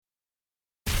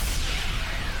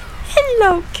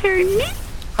Hello, Kearney.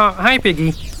 Hi,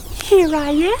 Piggy. Here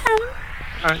I am.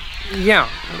 Yeah,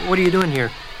 what are you doing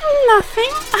here? Nothing.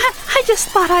 I just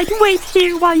thought I'd wait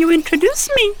here while you introduce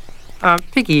me.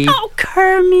 Piggy. Oh,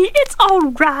 Kermie, it's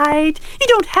all right. You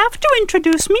don't have to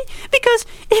introduce me, because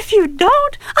if you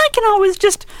don't, I can always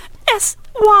just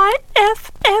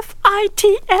SYFFITF.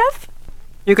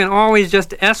 You can always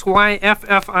just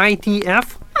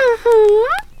SYFFITF?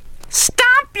 Mm-hmm.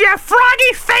 Stomp your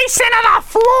froggy face into the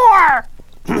floor!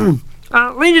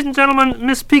 Ladies and gentlemen,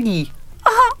 Miss Piggy.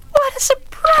 What a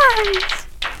surprise!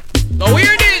 Now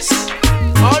hear this!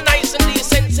 All nice and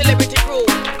decent celebrity crew.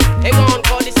 Hang on,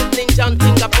 for this is Ninja and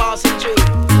Tinga passing through.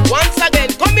 Once again,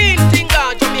 come in,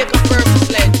 Tinga, Jamaica first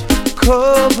sledge.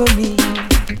 Cover me,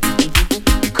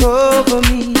 cover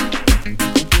me.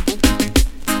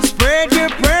 Spread your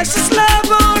precious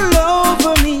love all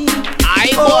over me.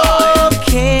 Oh,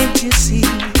 can't you see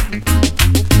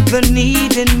the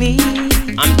need in me?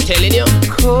 I'm telling you.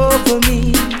 Cover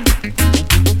me,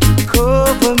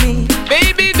 cover me.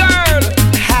 Baby girl,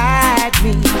 hide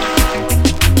me,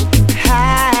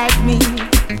 hide me.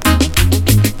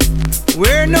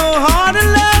 Where no heart of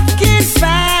love can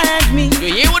find me.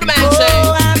 you hear what the man say?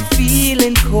 Oh, I'm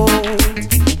feeling cold.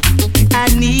 I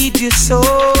need you so.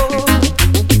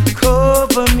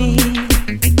 Cover me,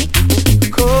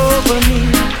 cover me.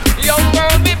 Young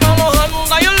girl, be follow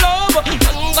under your love,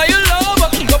 under your love.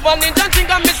 Come on in and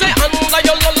think of me say under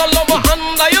your love,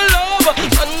 under your love,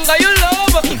 under your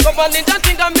love. Come on in and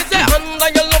think of me say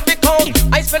under your love, because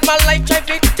I spend my life trying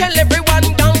to tell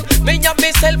everyone down. Me and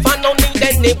myself, I don't need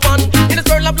anyone. In this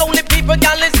world of lonely people,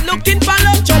 girl is looking for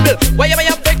love trouble. Why am I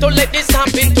afraid to let this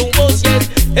happen to us? Yes,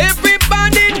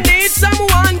 everybody needs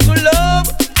someone to love.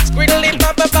 Squiddly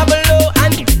bubble bubble low,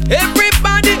 and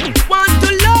everybody want to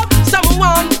love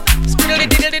someone. Squiddly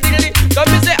diddly diddly. Come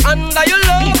me say under your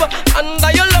love,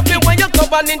 under your love. Me when you come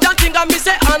and in that thing, and me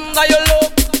say under your love.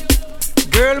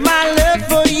 Girl, my love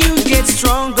for you gets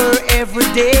stronger every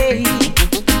day.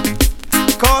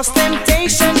 'Cause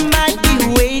temptation might be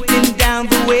waiting down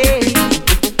the way.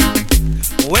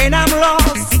 When I'm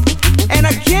lost and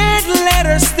I can't let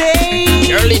her stay.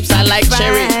 Your lips are like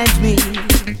cherry. Find me,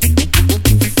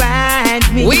 find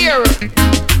me. Where?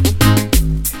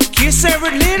 Kiss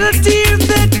every little tear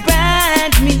that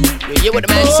bind me. You hear what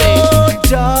the man say? Oh,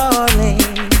 darling,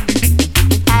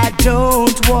 I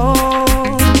don't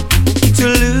want to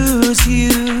lose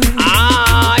you.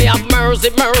 I have mercy,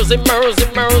 mercy, mercy,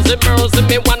 mercy, mercy.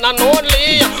 Me one and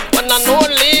only, one and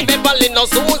only. Beverly no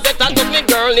Suzette, and just me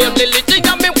girl named Lily. She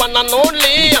got me one and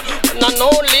only, one and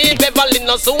only. Beverly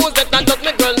no Suzette, and just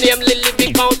me girl named Lily.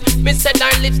 Because me said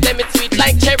her lips, them it sweet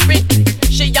like cherry.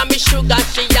 She a me sugar,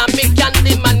 she a me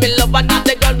candy man. Me love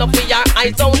another girl, no for your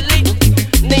eyes only.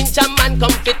 Ninja man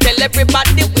come to tell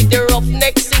everybody with the rough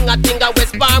neck sing a thing I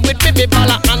whisper with me. Me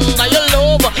ball under your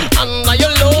love, under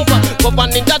your love. Go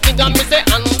on ninja thing and me say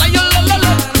under your love,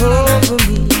 love. Cover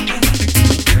me.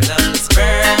 Her love is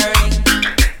burning.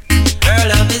 Her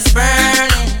love is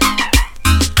burning.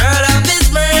 Her love is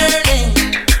burning.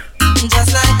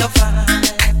 Just like a fire.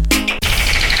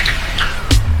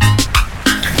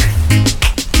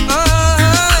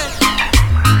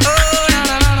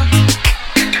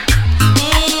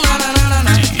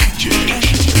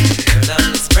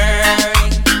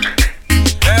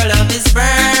 Her love is burning.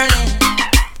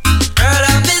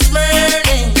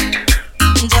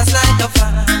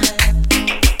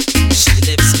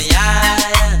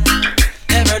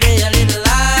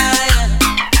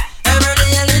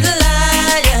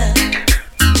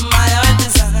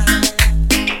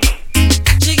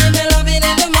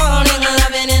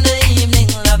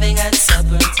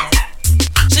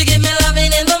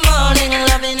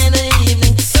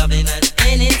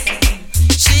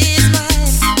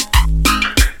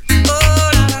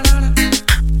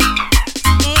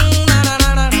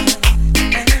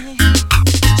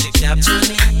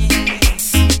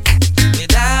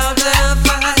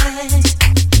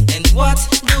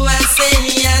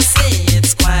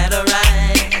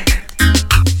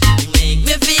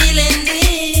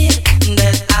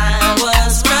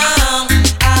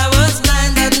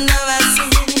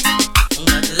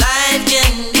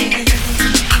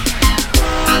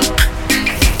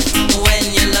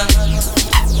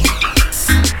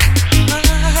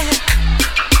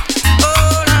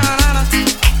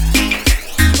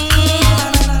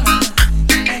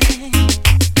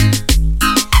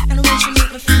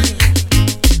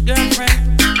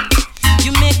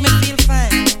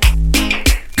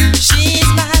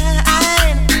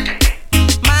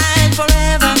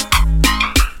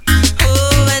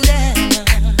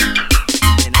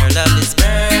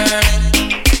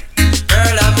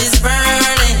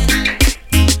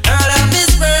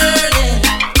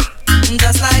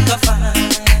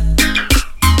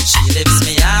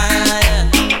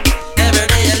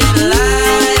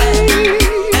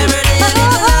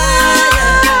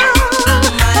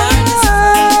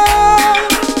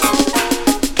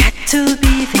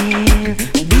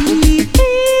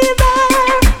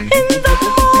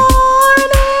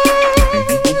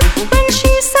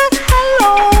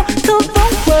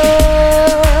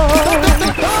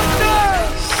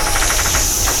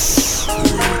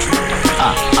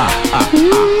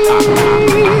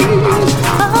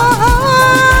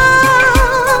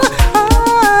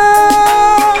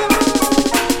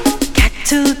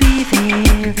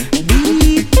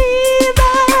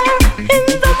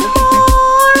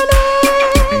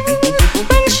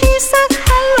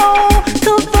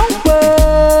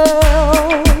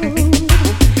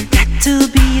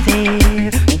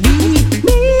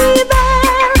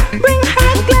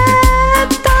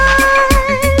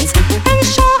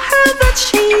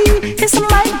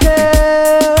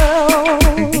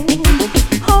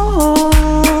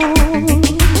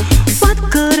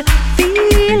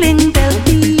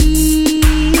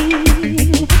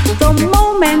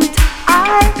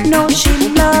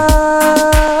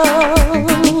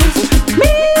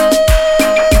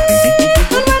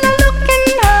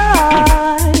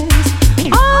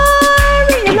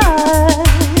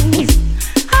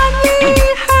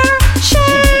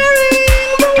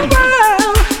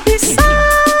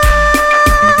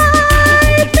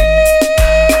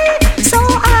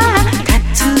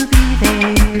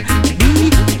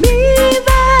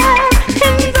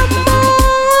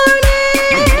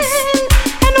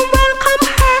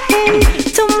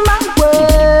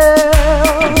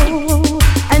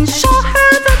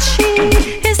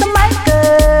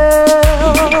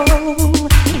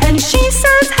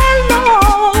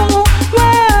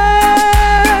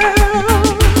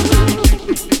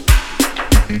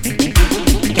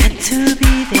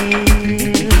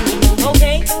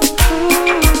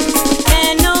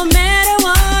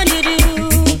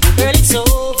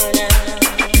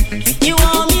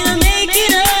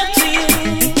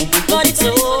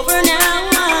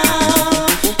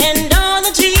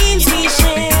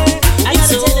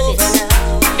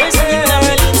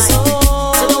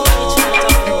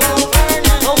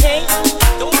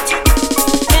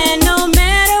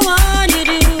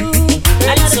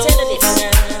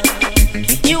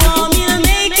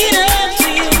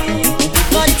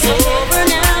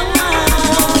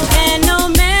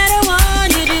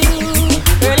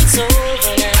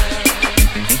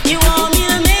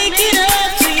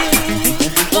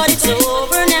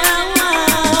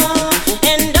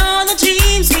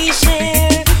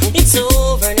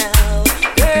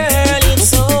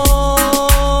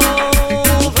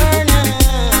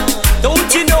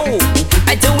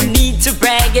 I don't need to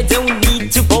brag, I don't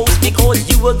need to boast, because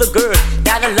you are the girl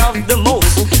that I love the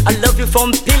most. I love you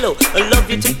from pillow, I love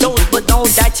you to toes, but now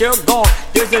that you're gone,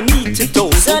 there's a need to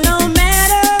toast. So no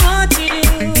matter what you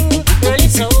do, girl,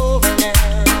 it's over now.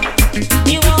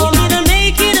 You want me to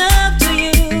make it up to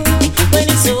you when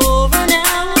it's over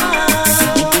now.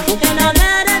 And all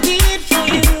that I did for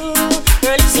you,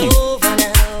 girl, it's over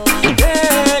now.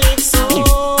 Girl, it's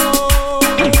over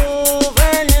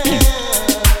now.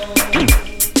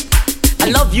 I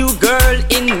love you, girl,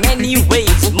 in many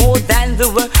ways, more than the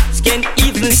words can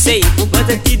even say. But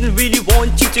I didn't really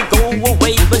want you to go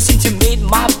away. But since you made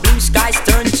my blue skies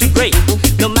turn to gray,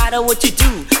 no matter what you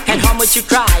do and how much you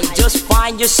cry, just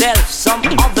find yourself some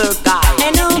other guy.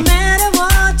 And no matter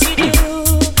what you do,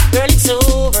 girl, it's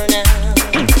over now.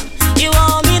 You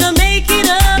want me to make it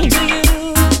up to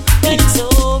you, but it's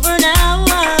over now.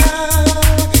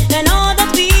 And all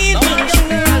that we've been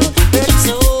through, girl, it's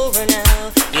over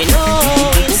now. You know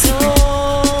it's over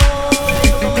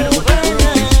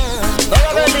now.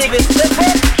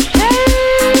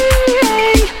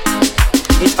 Hey,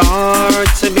 it's hard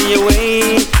to be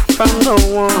away from the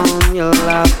one you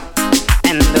love,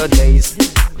 and the days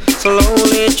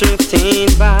slowly drifting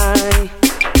by.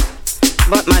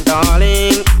 But my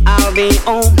darling, I'll be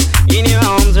home in your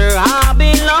arms where I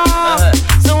belong.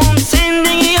 So I'm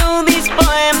sending you this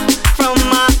poem from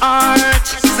my heart.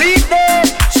 See there,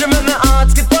 she make me heart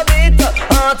skip a beat,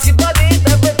 heart skip a beat.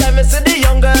 Every time I see the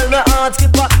young girl, my heart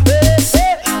skip a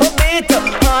beat,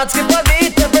 heart skip a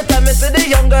beat. Every time I see the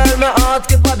young girl, my heart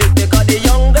skip a beat. Because the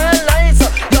young girl nice,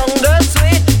 young girl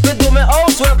sweet. We do me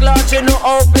housework, Lord, she know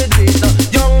how to do it.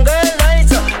 Young girl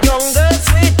nice, young girl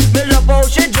sweet. Me love how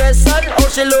she dress and how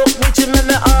she look. Me she make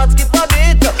me heart skip a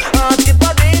beat, heart skip a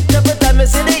beat. Every time I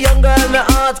see the young girl, my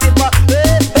heart skip a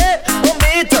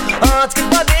beat, heart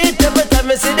skip a beat. Every time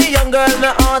I see the young girl,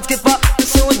 my heart skip a.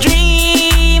 So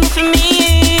dream for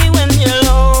me when you're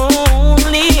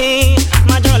lonely,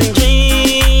 my darling.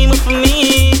 Dream for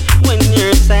me when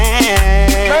you're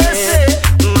sad. Mercy.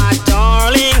 My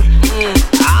darling,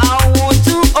 I want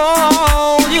to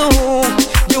hold you.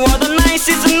 You are the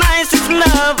nicest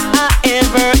love I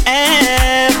ever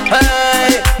had.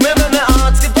 Hey, me make me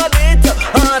heart skip a beat,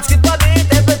 heart skip a beat.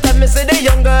 Every time I see the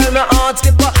young girl, my heart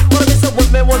skip a. But this is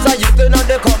what me was a youth in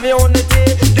the community.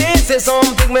 This is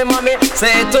something me mommy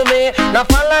say to me. No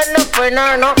follow no friend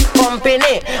or no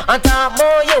company. And talk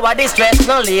about you a distress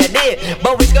no lady.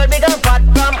 But which girl big and fat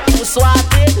from who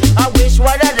swatty? I wish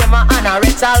one of them a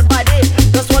anorexical body.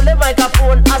 Just hold the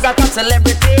microphone as a top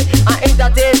celebrity and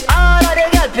entertain all of the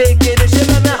girl picky. She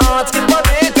make me heart skip a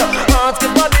beat, heart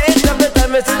skip a beat. Every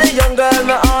time I see the young girl,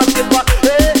 my heart skip a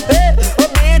beat,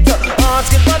 heart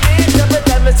skip a beat. Every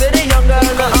time I see the young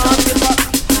girl, my heart skip a.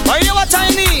 Oh, you what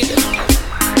I need?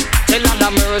 Tell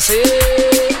Allah mercy,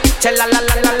 tell Allah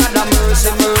la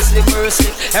mercy, mercy, mercy.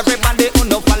 Everybody who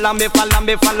no follow me, follow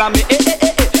me, follow me.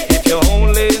 If you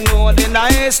only know the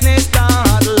niceness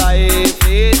that life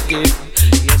it give,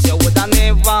 yes you woulda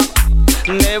never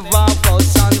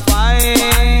fuss and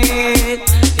fight.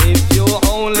 If you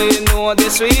only know the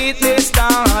sweetness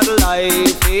that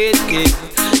life it give,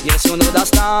 yes you know that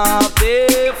stop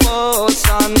the fuss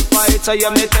and fight. So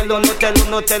you me tell you,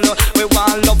 we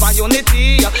want love and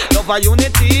unity, love and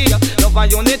unity, love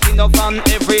and unity, no from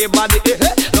everybody.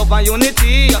 Love and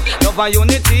unity, love and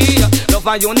unity, love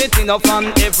and unity, no from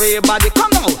everybody.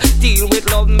 Come now, deal with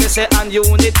love, me say, and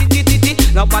unity.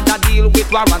 Nobody deal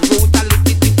with war and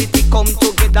brutality. Come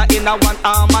together in a one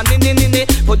harmony.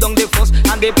 Put down the fuss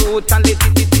and the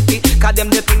brutality. Cause them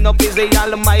the thing up is the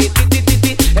almighty.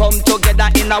 Come together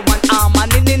in a one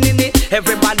harmony.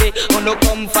 Everybody wanna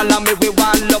come follow me. We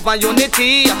want love and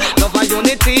unity, love and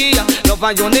unity, love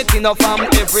and unity. Now from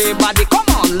everybody,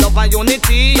 come on, love and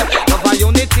unity, love and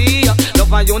unity,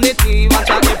 love and unity. Want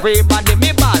everybody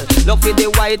me ball. Love for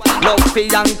the white, love for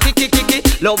young kiki,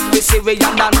 love for Syrian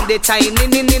and the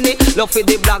Chinese. Love for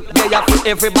the black, they are for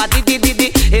everybody.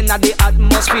 Inna the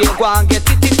atmosphere, go and get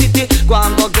it. Go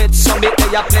and go get some, they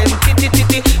are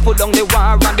plenty. Put down the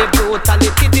war and the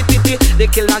brutality. They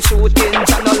kill and shooting,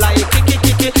 and no like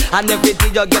kiki. And every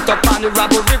day you get up and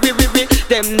rob.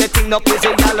 Them nothing up is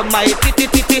the almighty.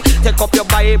 Take up your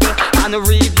Bible and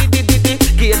read it.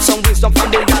 Get some wisdom from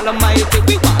the almighty.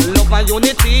 We want love and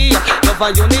unity, love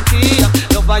and unity,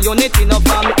 love and unity. No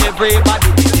from everybody.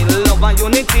 Love and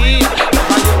unity,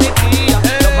 love and unity,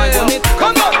 love and unity.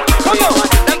 Come on, come on.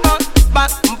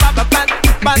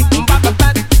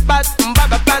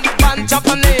 Bad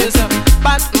Japanese.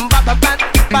 Bad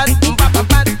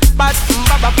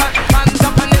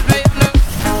Japanese.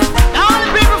 All the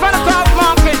people from the crowd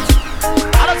market.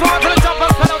 I just want to jump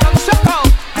up and shout out.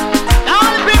 All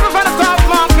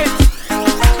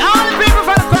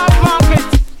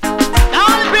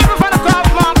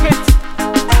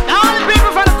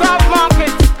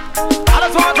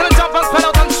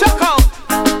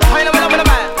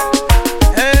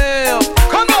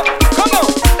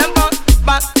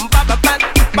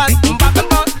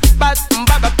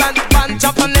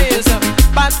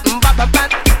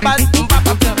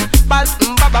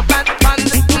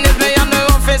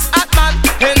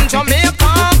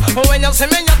you see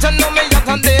me, you know me, you're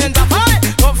in danger. Hey,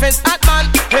 toughest hot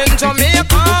man in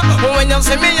Jamaica. When you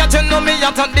see me, you know me,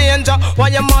 you're in danger.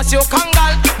 Why you mash your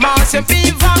Kangal, mash your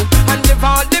beaver, and give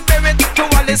all the berry to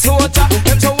all the soldier.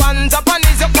 Them so one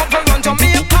Japanese, you come from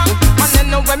Jamaica,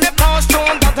 and then when me pass through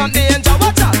that in danger.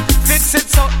 Watch out, fix it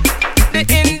so the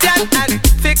Indian and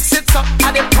fix it so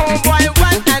at the homeboy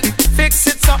one and fix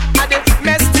it so at the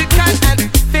Mexican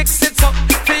and fix it so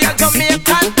for your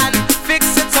Jamaican and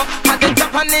fix it so at the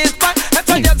Japanese man. That's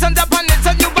why you're some Japanese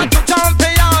and you want to jump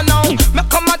here now. Me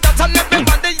come at that and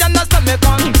everybody understand me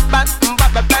gone. Bad,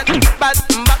 bad, bad, bad, bad,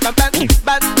 bad,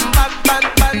 bad, bad, bad,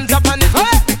 bad, Japanese.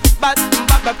 Bad, bad,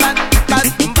 bad, bad,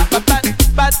 bad,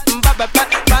 bad, bad,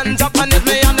 bad, bad, Japanese.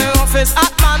 Me on the office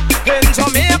at man in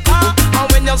Jamaica. And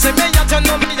when you see me, you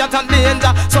know me you're in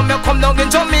danger. So me come down in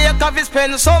Jamaica to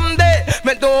spend someday.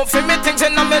 Me don't feel me things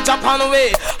in me Japan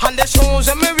way. And the shoes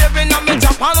that me wearing in me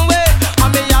Japan way.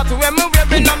 And me hat where me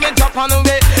wearing in me Japan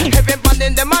way. Everybody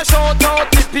in them a shout out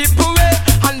the people way.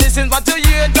 And this is what you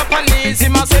hear Japanese. He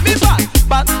must say me bad,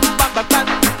 bad, bad, bad, bad,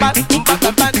 bad,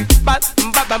 bad, bad, bad,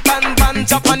 bad, bad, bad,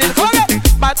 Japanese. Correct.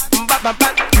 Bad, bad, bad,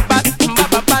 bad, bad,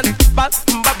 bad, bad,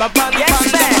 bad, bad. Yes,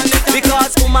 man.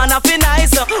 Because woman have be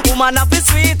nice, woman have be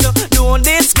sweet. Don't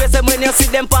disgrace them when you see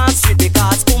them on street.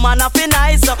 Because woman have be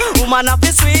nice, woman have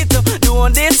be sweet.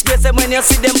 Don't disgrace them when you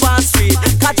see them on street.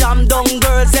 Cause jam down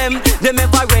girls them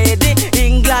ever ready.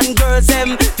 England girls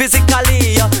them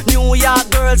physically. New York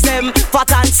girls them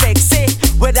fat and sexy.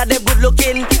 Whether they good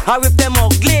looking or if them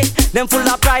ugly, them full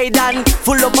of pride and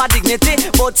full of dignity.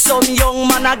 But some young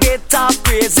man a get half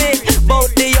crazy.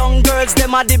 But the young girls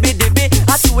them a dibby dibby.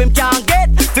 I see him can't get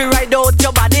fi ride out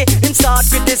your body. Him start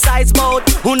criticize bout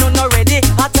who no ready.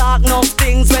 I talk no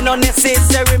things when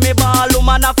unnecessary. Me ball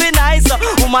woman a fi nice,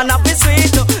 woman a fi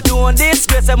sweet. Don't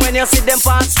disgrace them when you see them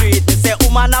on street. They say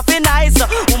woman a fi nice,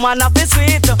 woman a fi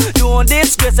sweet. Don't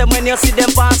disgrace them when you see them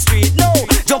on street. No,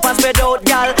 jump and spread out,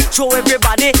 gal. Show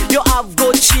everybody you have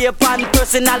good shape and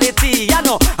personality. You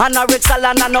know, anorexia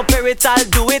and no perital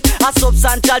do it. A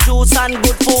substantial juice and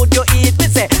good food you eat. We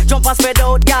say jump and spread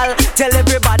out, gal. Tell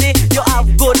everybody you have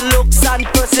good looks and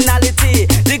personality.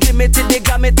 The glimity, the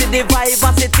gamity, the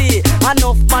vivacity.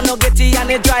 Enough man no get it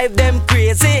and it drive them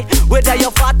crazy. Whether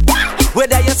you're fat,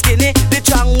 whether you're skinny, the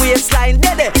strong waistline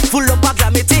dead, full up of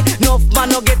glamity. Enough man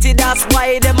no get it, that's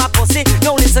why them a pussy.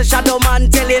 Now listen shadow man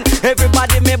telling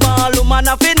everybody me ball. Woman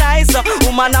a fi nice,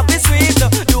 woman a fi sweet.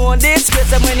 Don't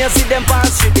disgrace them when you see them on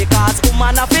street. Because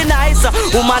woman a fi nice,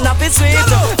 woman a fi sweet.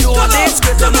 Don't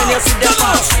disgrace them when you see them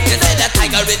on street. You say the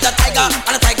tiger is the tiger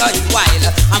and the tiger is wild.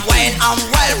 I'm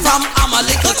wild from I'm a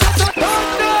little child.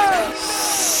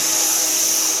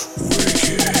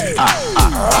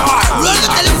 Run to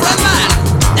tell your friend man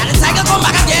that the tiger come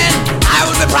back again. I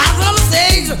will be prancing on the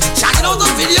stage, shouting out the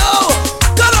video.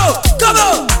 Come on, come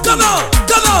on, come on,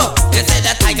 come on. You say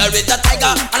the tiger is the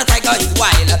tiger and the tiger is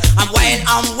wild. I'm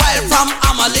wild from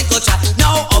I'm a little child.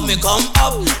 Now me come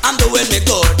up, I'm doing me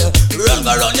good. Run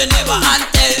around your neighbor and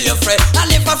tell your friend.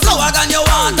 And if a flower gun you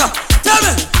want, tell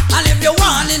me. And if you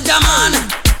want ninja man,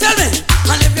 tell me.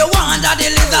 And if you want daddy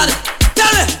lizard,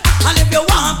 tell me. And if you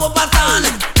want Papa San,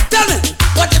 tell me.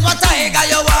 What if a tiger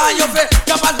you want, you fit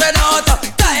jump and spread out.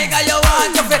 Tiger you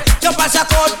want, you fit jump and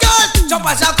shack out. Girl, jump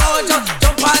and shack out,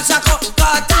 jump and shack out.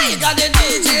 Cause tiger the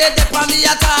DJ, they on the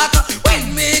attack.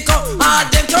 When me come, all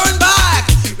them turn back.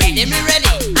 Ready me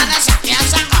ready, and I shack me and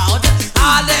shack out.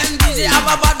 All them DJ have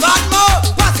a bad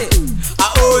mouth. What's it?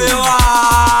 Oh you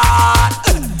want,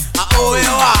 oh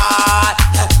you want,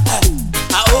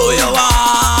 oh you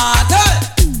want,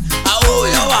 oh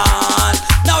you want.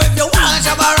 Now if you want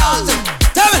Shabba Ranks,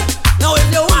 tell me. Now if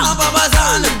you want Papa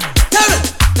San, tell me.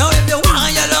 Now if you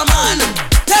want Yellow Man,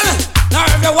 tell me. Now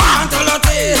if you want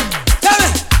Tuloti, tell me.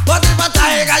 But if a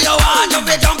tiger you want, you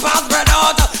fi jump and spread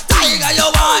out. Tiger you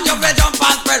want, you fi jump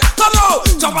and spread. Come on,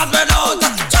 jump and spread out,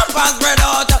 jump and spread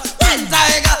out. When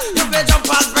tiger, you fi jump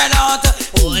and spread out.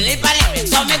 Only for the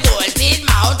mix of me gold teeth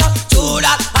mouth. To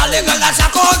that, a little that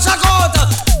shack out, shack out.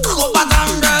 Cock up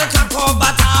and girl, cock up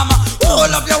bottom.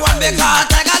 Hold up your one because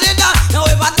tiger did that. Now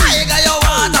if a tiger you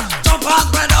want, jump and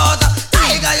spread out.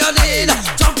 Tiger you need,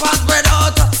 jump and spread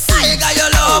out. Tiger you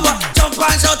love, jump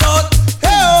and shout out.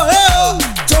 Hey oh,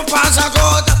 jump and shout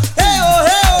out. Hey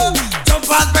oh, jump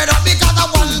and spread out. Because of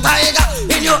one tiger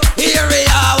in your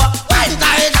area. One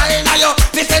tiger in your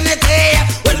vicinity.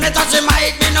 When me touch the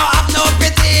mic, me no have no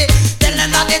pity. Tell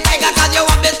them that the tiger cause you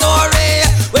want the story.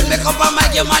 When me come on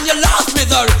mic, you man you lost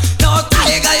misery. No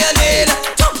tiger you need,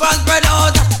 jump and spread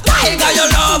out. Tiger you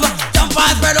love, jump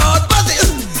and spread out. But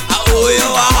who you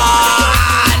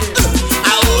want,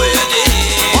 who you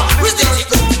need.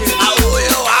 Who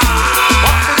you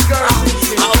want.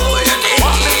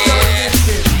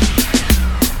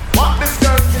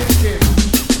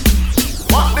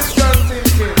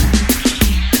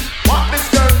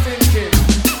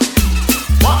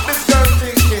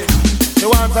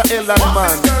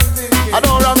 I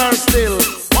don't run her still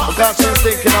because she's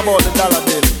thinking about the dollar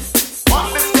bill.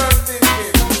 What this girl thinking?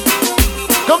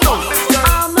 Come on.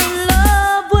 I'm in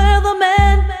love with a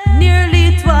man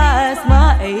nearly twice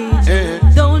my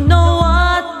age. Don't know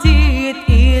what it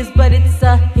is, but it's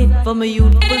a hit for my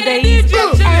youthful days.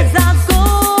 As I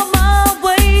go my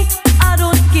way, I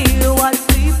don't care what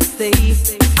people say.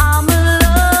 I'm in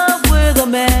love with a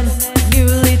man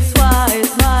nearly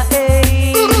twice my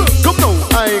age. Come now,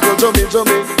 I go chubby,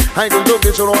 I go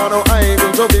chubby, she don't want no. I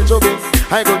go chubby,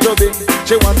 I go chubby.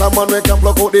 She want a man who can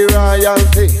pluck out the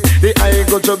royalty. The I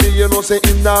go chubby, you know, say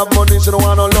in that money, she don't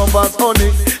want no lovers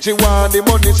honey. She want the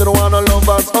money, she don't want no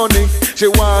lovers honey. She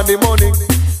want the money.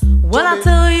 Well, I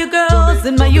tell you, girls,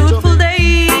 in my youthful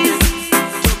days,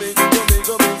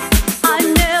 I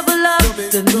never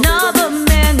loved another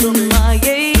man my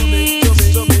age.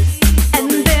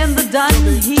 And then the Don,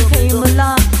 he came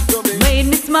along, made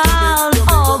me smile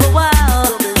all the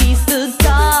while. He stood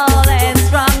tall and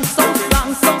strong, so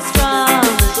strong, so strong.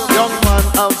 Young man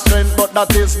have strength, but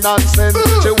that is nonsense.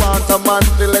 She want a man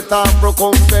to let her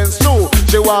recompense too.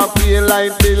 She want pay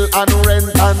light bill and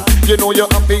rent, and you know you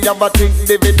have to have a thick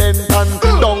dividend, and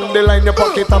down the line your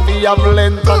pocket have to have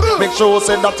length, and make sure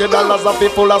say that your dollars are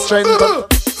full of strength.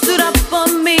 Stood up for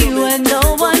me when no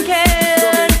one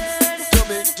cared.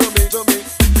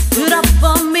 Stood up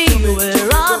for me where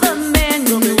other men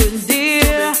wouldn't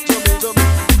dare.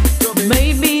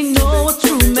 Made me know what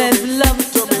true man's love.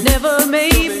 Never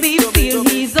made me feel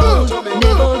he's old.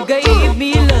 Never gave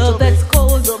me love that's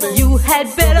cold. You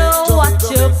had better watch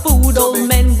your food. Old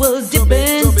men will dip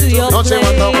into your Don't say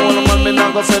what a plate. old man, me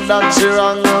not go say that she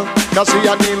wrong. Cause she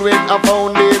a deal with a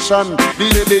foundation.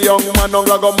 The young man don't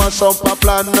go mash up a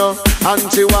plan.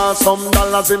 And she want some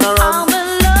dollars in her hand. I'm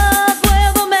in love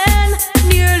with a man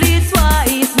nearly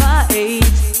twice my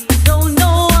age. Don't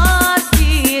know what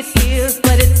it is,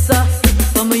 but it's a hit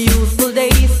from my youthful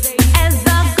days. As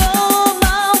I go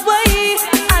my way,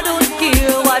 I don't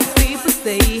care what people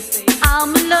say.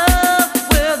 I'm in love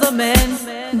with a man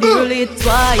nearly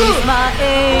twice my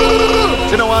age.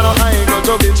 She don't want no I go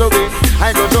chubby.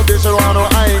 I go chubby, she don't want no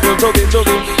I go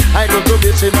chubby. I go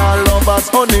chubby, she not love us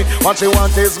honey. What she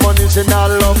want is money, she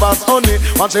not love us honey.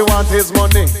 What she want is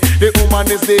money. The woman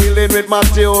is dealing with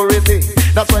maturity.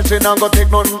 That's why she not go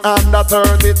take nothing under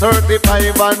 30,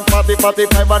 35 and 40,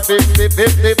 45 and 50,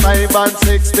 55 and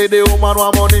 60. The woman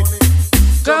want money.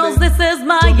 Girls, this is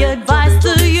my advice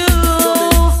to you.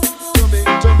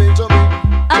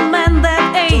 A man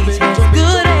that age has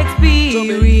good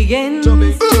experience.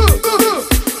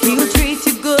 He'll treat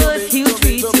you good, he'll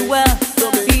treat you well.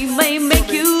 He may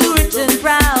make you rich and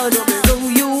proud, so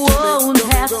you won't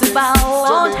have to bow,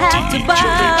 won't have to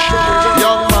bow.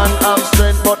 Young man have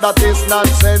strength, but that is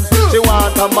nonsense. She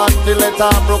want a man to let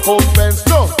her recompense.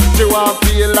 No, she want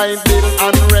pay line bill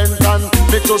and rent, and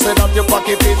make sure say that your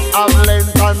pocket it have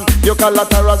length, and your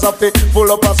collaterals are fit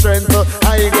full up of strength.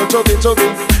 I go chubby,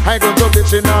 I go chubby.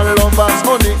 She not love us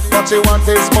honey. What she want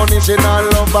is money. She not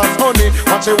love us honey.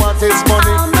 What she want is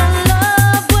money. I'm in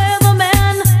love with a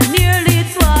man nearly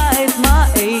twice my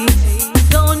age.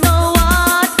 Don't know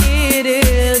what it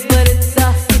is, but it's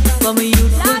a hit for my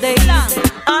youthful days.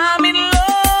 I'm in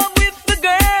love with the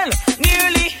girl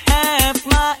nearly half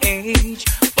my age.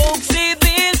 Folks say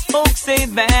this, folks say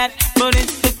that, but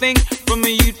it's the thing from my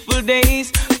youthful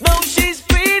days. Though she's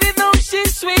pretty, though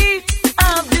she's sweet,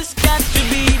 I've just got to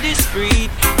be discreet.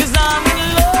 Cause I'm in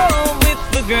love with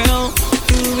the girl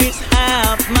who is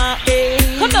half my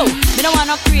age. Come on, me don't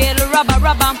wanna create a rubber.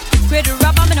 Create a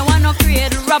rubber, me don't wanna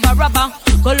create a rubber.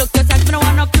 Go look your sex, me don't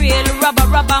wanna create a rubber.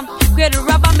 Create a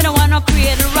rubber, me don't wanna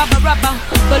create a rubber.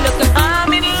 Go look your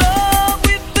I'm in love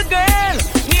with the girl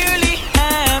nearly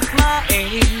half my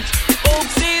age.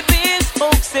 Folks say this,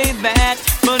 folks say that,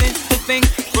 but it's the thing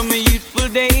from my youthful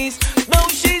days. Though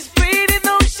she's pretty,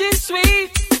 though she's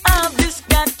sweet, I've just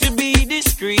got to be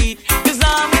discreet. Cause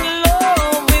I'm in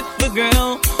love with the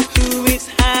girl who is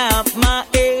half my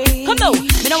age. Come on,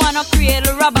 me don't wanna create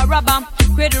a rubber.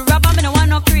 Create a rubber, me don't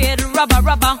wanna create a rubber.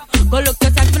 Go look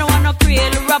your sex, me don't wanna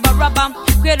create a rubber.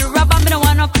 Create a rubber, me don't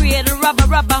wanna create a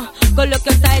rubber. Go look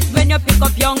your size when you pick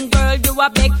up young girl, you a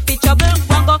big fit trouble.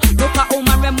 One go look a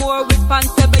woman with more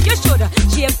responsible. You should,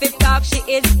 she ain't fit talk, she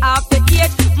is half the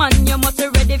age. Man, you must be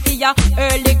ready for your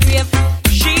early grave.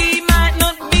 She might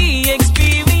not be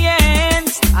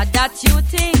experienced, That's you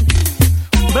think,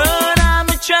 but I'm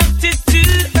attracted to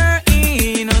her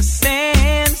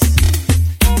innocence,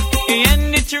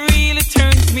 and it really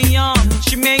turns me on.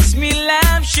 She makes me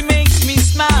laugh, she makes me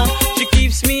smile, she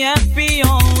keeps me happy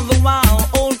all the while.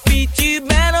 Old feet, you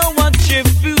better watch your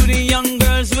food. Young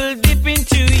girls will dip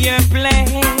into your play.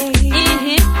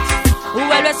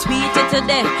 sweet it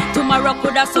today. Tomorrow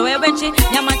could have so when she,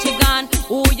 yeah man she gone.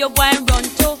 Who you going run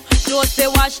to? Clothes they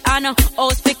wash and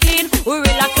house be clean. We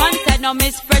relax one side, now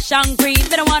miss fresh and green.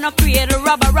 Me don't wanna create a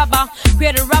rubber.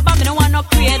 Create a rubber, me don't wanna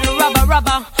create a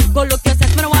rubber. Go look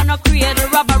yourself, me don't wanna create a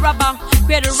rubber.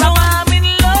 Create a rubber. So I'm in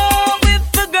love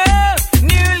with a girl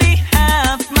nearly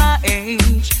half my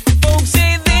age. Folks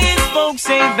say this, folks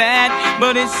say that,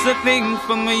 but it's a thing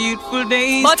from my youthful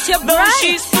days. But you're though bright.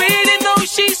 she's pretty, though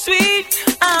she's sweet,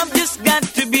 I've just got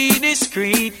to be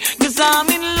discreet. Cause I'm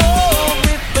in love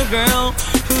with a girl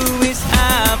who is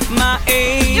half my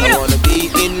age. I wanna be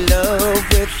in love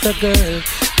with a girl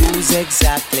who's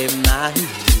exactly my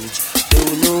age.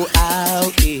 Don't know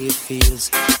how it feels,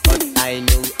 but I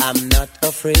know I'm not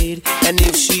afraid. And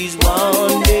if she's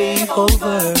one day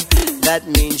over, that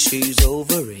means she's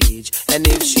overage. And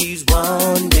if she's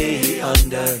one day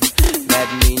under, that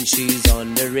means she's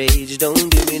underage. Don't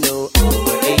give me no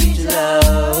overage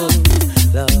love.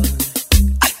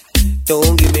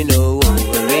 Don't give me no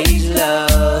overage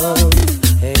love.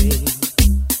 Hey.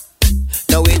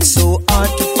 Now it's so hard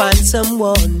to find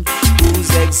someone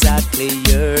who's exactly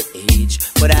your age,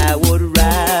 but I would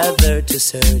rather to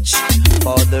search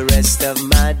for the rest of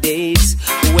my days.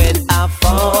 When I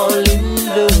fall in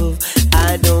love,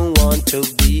 I don't want to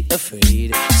be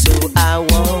afraid, so I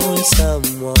want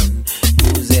someone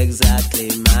who's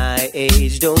exactly my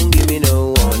age. Don't give me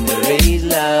no underage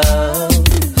love.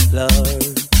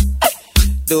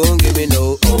 Don't give me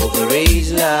no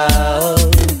overage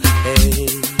love. Hey.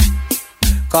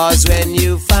 Cause when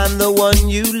you find the one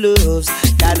you love,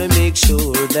 gotta make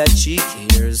sure that she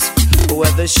cares.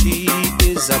 Whether she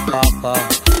is a pauper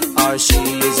or she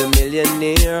is a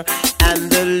millionaire.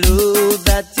 And the love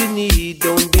that you need,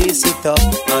 don't base it up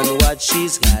on what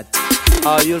she's got,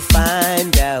 or you'll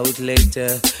find out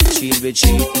later she'll be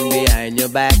cheating behind your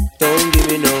back. Don't give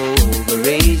me no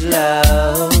overage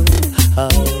love.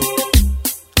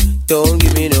 Don't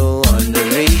give me no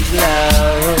underage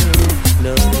love.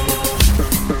 No.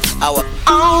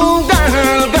 Oh,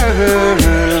 girl,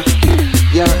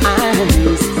 your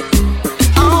eyes.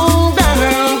 Oh,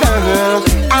 girl,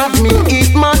 have me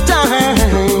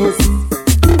hypnotized.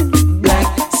 Black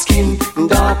skin,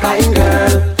 dark eyed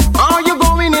girl. Are you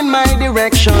going in my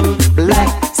direction? Black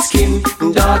skin,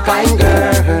 dark eyed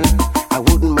girl. I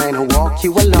wouldn't mind to walk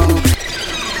you along.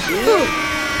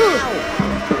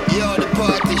 Yo, the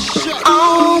party shut.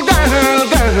 Oh, girl,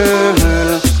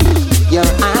 your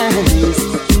eyes.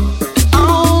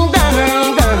 Oh,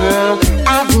 girl,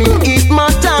 have me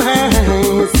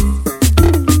hypnotized.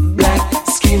 Black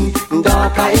skin,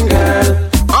 dark eyed girl.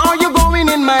 Are you going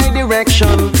in my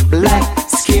direction? Black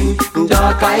skin,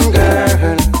 dark eyed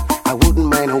girl. I wouldn't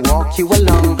mind to walk you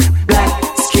along. Black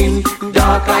skin,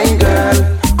 dark eyed girl.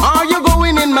 Are you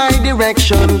going in my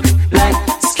direction? Black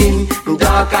skin,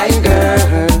 dark eyed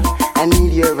girl. I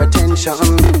need your attention.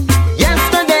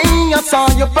 Yesterday I saw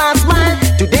you pass by.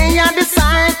 Today I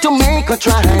decide to make a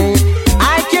try.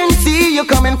 I can see you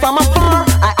coming from afar.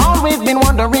 I always been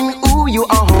wondering who you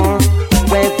are.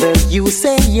 Whether you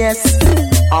say yes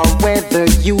or whether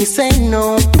you say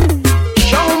no.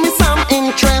 Show me some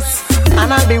interest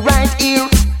and I'll be right here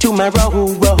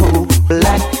tomorrow.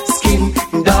 Black skin,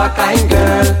 dark eyed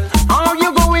girl. Are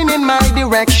you going in my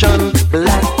direction?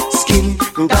 Black skin,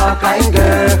 dark eyed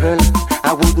girl.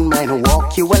 I wouldn't mind to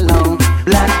walk you along.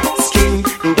 Black skin,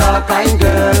 dark eyed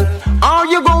girl. Are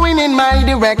you going in my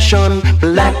direction?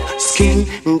 Black skin,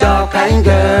 dark eyed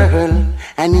girl.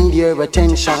 I need your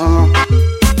attention.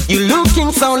 You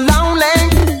looking so lonely.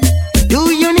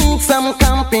 Do you need some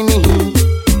company?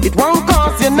 It won't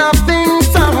cost you nothing,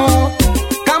 so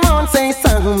come on, say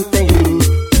something.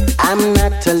 I'm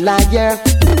not a liar.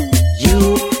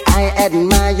 You I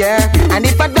admire. And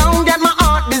if I don't get my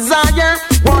heart desire,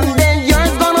 one day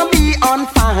yours gonna be on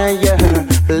fire.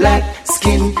 Black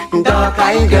skin, dark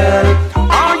eyed girl.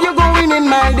 Are you going in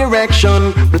my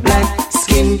direction? Black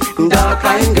skin, dark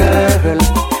eyed girl.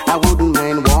 I wouldn't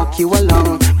mind walk you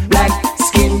along. Black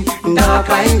skin, dark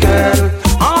eyed girl.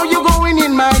 Are you going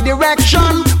in my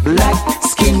direction? Black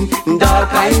skin,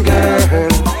 dark eyed girl.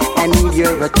 I need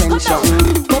your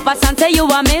attention. Papa San say you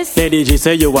a miss. Lady G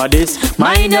say you are this.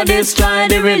 Mind you destroy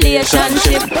the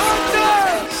relationship.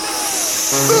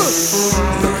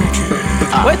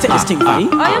 Wait till this thing, buddy.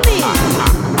 What you mean?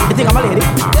 You think I'm a lady?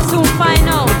 You soon find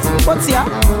out. What's here?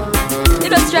 You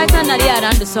just try to another yard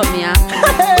and do something, yeah?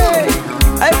 Hey,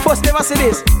 I first never see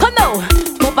this. Come now.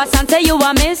 Papa San say you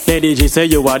a miss. Lady G say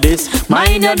you a this.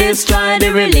 Mind you destroy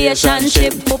the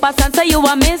relationship. Papa San say you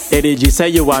a miss. Lady G say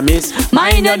you a miss.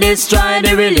 Mind you destroy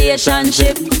the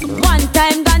relationship. One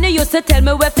time Granny used to tell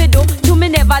me what to do. To me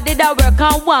never did I work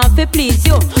and want to please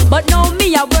you. But now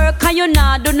me a work and you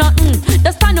not do nothing.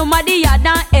 Just stand on my yard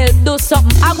and help do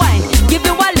something. I want give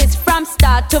you a list from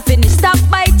start to finish. Stop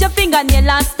bite your fingernail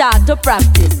and start to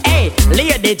practice. Hey,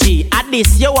 Lady G, at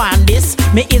this you want this.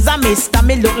 Me is a mister,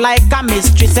 me look like a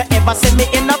mistress. You ever see me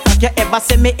in a frock, you ever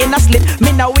see me in a slip.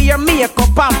 Me now wear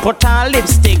makeup and put on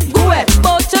lipstick. Go ahead,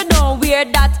 but you don't wear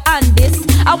that and this.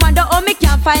 I wonder how me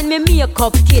can find me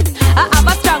makeup kit. I have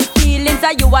a strong feelings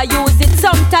that you a use it.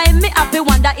 Sometimes me happy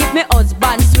wonder if me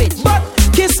husband switch. But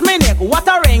kiss me neck, what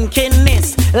a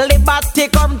rankiness. Liberty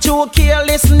come to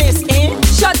carelessness, eh?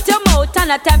 Shut your mouth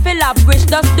and a time for lavish.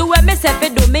 Just do what me say fi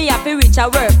do, me happy reach a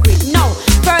work quick. Now,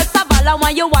 first of all I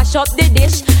want you wash up the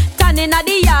dish. Stand in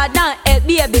the yard and help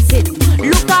baby sit.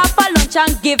 Look up for lunch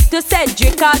and give to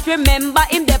Cedric. Cause remember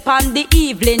him dep on the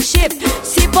evening shift.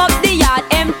 Sweep up the yard,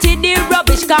 empty the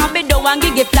rubbish. Can't be done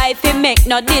and give life he make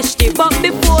no dish tip. But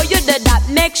before you do that,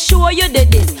 make sure you do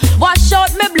this. Wash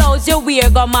out me blouse, you wear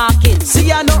go market.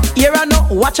 See I know, hear I know,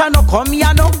 watch I know, come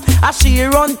here know. As she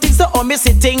run things so me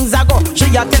see things I go. She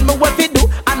a tell me what fi do,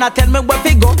 and I tell me where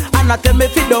fi go, and I tell me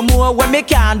fi do more when me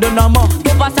can't do no more.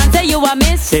 Papa San say you a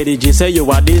miss. Lady G say you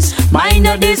a this. Mind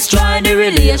you destroy the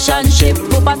relationship.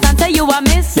 Papa San say you a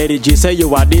miss. Lady G say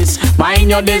you a this. Mind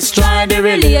you destroy the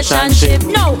relationship.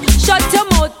 No, shut your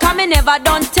mouth, cause me never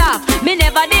done talk. Me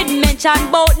never did mention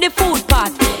about the food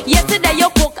part. Yesterday you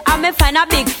cook and me find a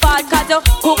big fault. Cause you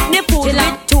cook the food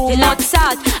with too much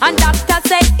salt. And doctor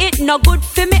say it no good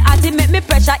for me. As it make me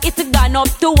pressure, it gone up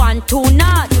to 1, 2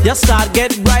 knots. You start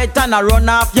get right and I run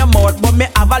off your mouth. But me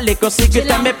have a little secret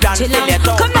and me plan to let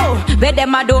out. Come on, where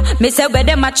them a do? Me say where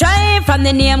them a try from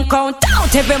the name count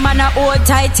out. Every man a hold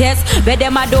tight, yes. Where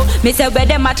them a do? Me say where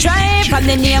them a try from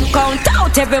the name count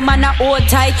out. Every man a hold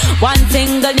tight. One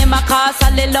single name a cause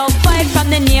a little fight from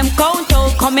the name count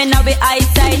out. Coming out with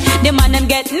eyesight. The man them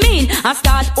get mean and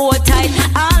start hold tight.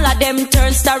 All of them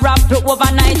turns to rap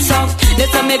overnight. So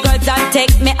listen me girls and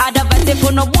take me advice. If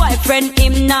you no boyfriend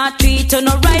him not treat you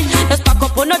no right. Just pack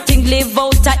up on nothing, live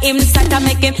out to him sight and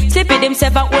make him sleep with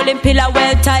himself and hold him pillar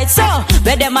well tight. So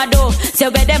where them a do? Say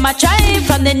where them a try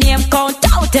from the name count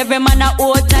out. Every man a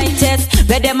hold tight, yes.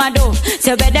 Where them a do?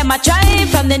 Say where them a try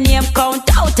from the name count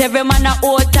out. Every man a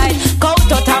hold tight.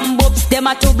 Count out and boobs, them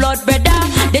a two blood brother.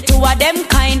 The two of them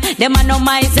kind, them a no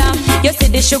miser. You see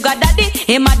the sugar daddy,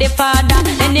 him a the father.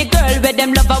 Any girl where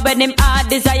them love her when him hard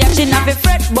desire. She not be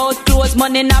fret about clothes,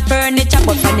 money not furniture.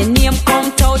 But when the name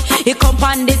count out, he come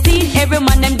on the scene. Every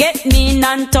man them get mean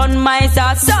and turn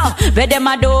miser. So where them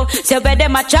a do? Say where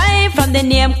them a try from the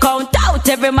name count out.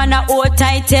 Every man a hold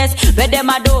tight, yes. Where them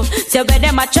a do? Say where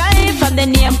them a try from the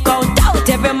name count out.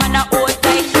 Every man a hold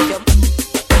tight.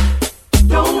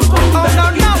 Don't hold back.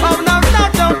 Oh no,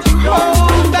 don't you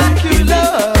hold back your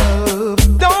love.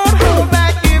 Don't hold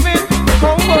back, give it.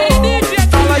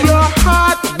 Follow your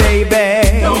heart,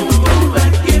 baby. Don't hold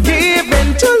back, give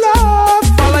in to love.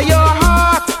 Follow your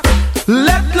heart.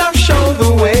 Let love show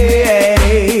the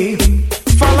way.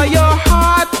 Follow your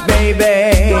heart,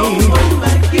 baby. Don't hold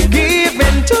back, give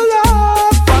in to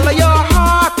love. Follow your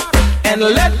heart and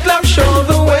let love show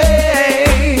the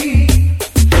way.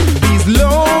 These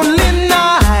lonely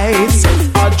nights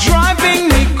are driving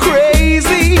me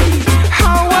crazy.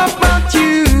 How about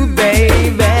you,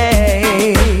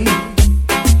 baby?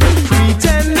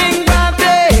 Pretending by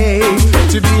day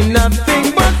to be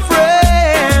nothing but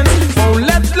friends. Won't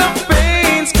let love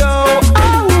pains go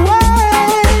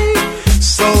away.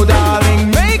 So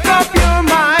darling, make up your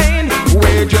mind.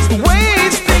 We're just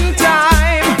wasting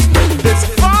time. This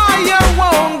fire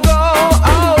won't go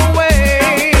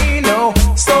away. No,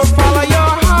 so follow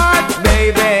your heart,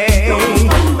 baby.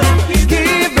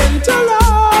 Give in to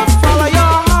love. Follow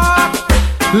your heart.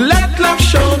 Let love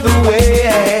show the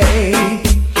way.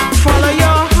 Follow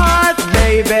your heart,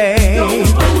 baby.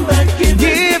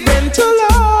 Give in to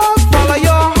love. Follow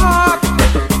your heart.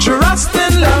 Trust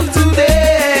in love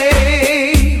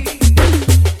today.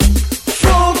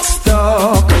 Folks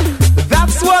talk,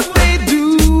 that's what they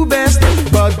do best.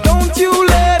 But don't you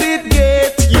let it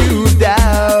get you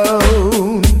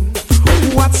down.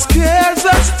 What scares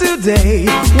us today,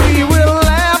 we will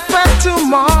laugh at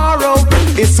tomorrow.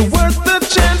 It's worth the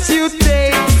chance you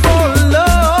take for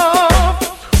love.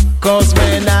 Cause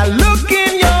when I look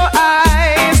in your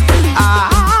eyes,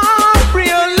 I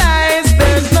realize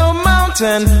there's no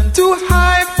mountain too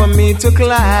high for me to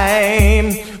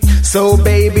climb. So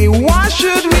baby, why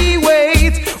should we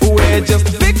wait? We're just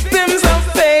victims of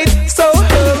fate. So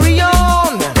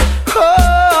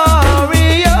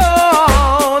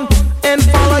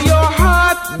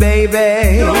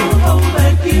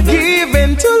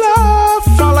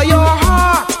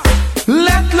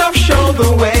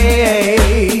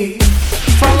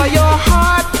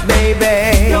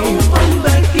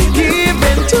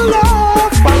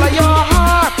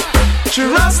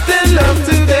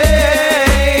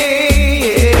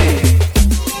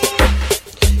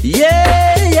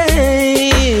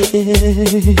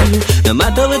No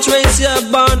matter which race you're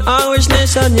born or which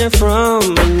nation you're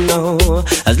from, no,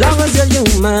 as long as you're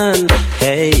human,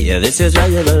 hey, this is where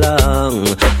you belong.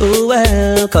 Ooh,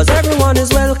 well, cause everyone is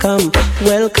welcome,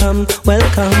 welcome,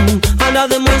 welcome. Under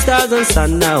the moon, stars and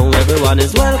sun now, everyone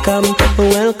is welcome,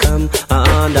 welcome,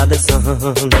 under the sun.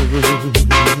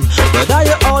 Whether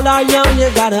you're old or young, you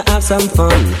gotta have some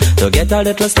fun to get a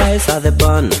little slice of the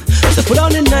bun. So put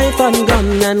on the knife and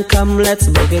gun and come, let's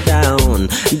boogie down,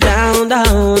 down,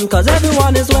 down. Cause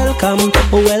everyone is welcome,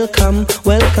 welcome,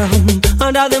 welcome.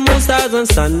 Under the moon, stars and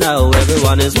sun now,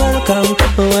 everyone is welcome,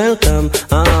 welcome,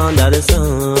 under the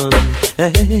sun.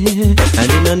 Hey,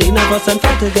 and you don't need no fuss and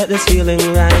fight to get this feeling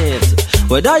right.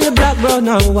 Whether you're black, brown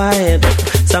or white,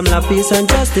 some love, peace and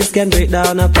justice can break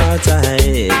down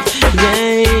apartheid.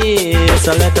 Yeah,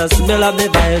 so let us build up the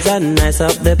vibes and nice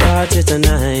up the party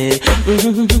tonight.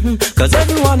 Cause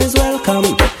everyone is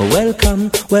welcome,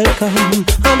 welcome, welcome.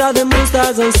 Under the moon,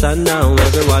 stars and sun now,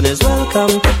 everyone is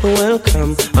welcome,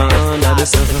 welcome, under the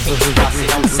sun.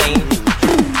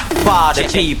 For the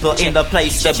people in the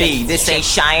place to be, this ain't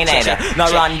Shinehead, nor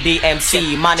Run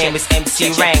DMC. My name is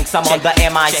MC Ranks, I'm on the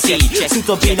MIC. Soon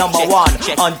to be number one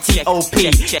on TOP.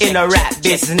 In the rap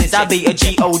business, I be a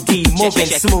G.O.D. Moving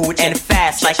smooth and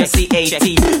fast like a CAT.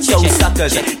 So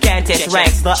suckers can't test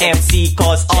Ranks, the MC.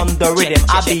 Cause on the rhythm,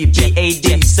 I be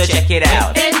BAD, so check it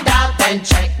out. In doubt, then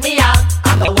check me out.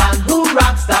 I'm the one who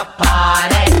rocks the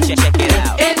party. Check it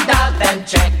out. In doubt, then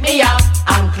check me out.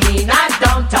 I'm clean, I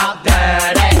don't talk dirty.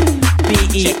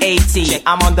 B.E.A.T.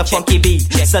 I'm on the funky beat,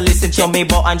 so listen to me,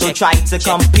 but and don't try to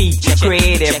compete.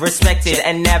 Creative, respected,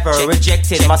 and never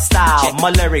rejected. My style, my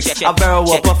lyrics are very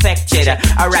well perfected.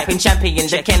 A rapping champion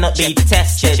that cannot be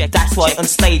tested. That's why on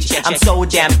stage I'm so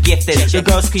damn gifted. The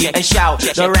girls scream and shout,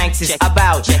 the Ranks is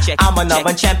about. I'm a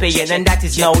number champion, and that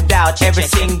is no doubt. Every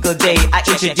single day I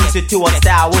introduce you to a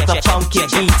style with a funky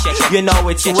beat. You know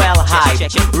it's well high.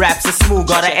 Raps are smooth,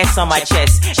 got an S on my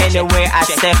chest. Anywhere I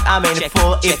step, I'm in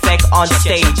full effect on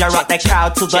stage. I rock that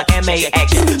crowd to the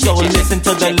MAX. So listen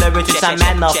to the lyrics I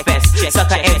manifest.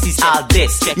 Sucker MCs all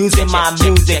this, using my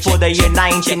music for the year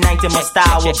 1990. My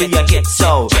style will be a hit,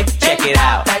 so check it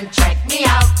out. Then check me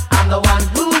out. I'm the one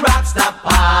who rocks the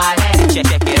party.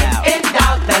 Check it out. In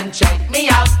doubt, then check me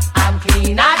out. I'm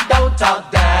clean, I don't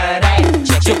talk dirty.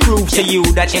 To prove to you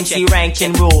that MC Rank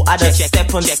can rule, I just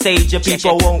step on stage and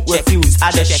people won't refuse.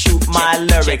 I just shoot my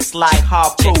lyrics like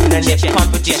harpoon, and if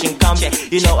competition comes,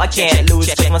 you know I can't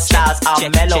lose. Cause my styles are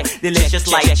mellow, delicious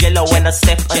like jello. When I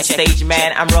step on stage,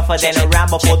 man, I'm rougher than a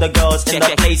Rambo for the girls in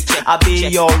the place. I'll be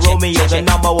your Romeo, the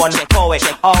number one poet,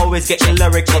 always getting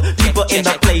lyrical. People in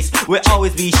the place will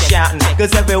always be shouting,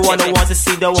 cause everyone wants to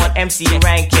see the one MC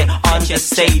Rankin on the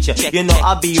stage. You know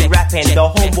I'll be rapping, the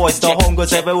homeboys, the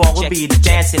homegirls, everyone will be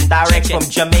dancing direct from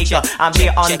Jamaica. I'm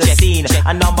here on the scene,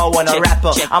 a number one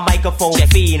rapper, a microphone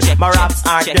fiend. My raps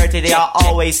aren't dirty, they are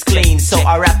always clean. So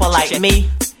a rapper like me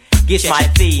gets my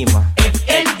theme. If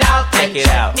in doubt, then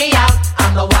check me out.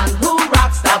 I'm the one who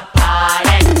rocks the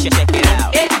party. Check it out.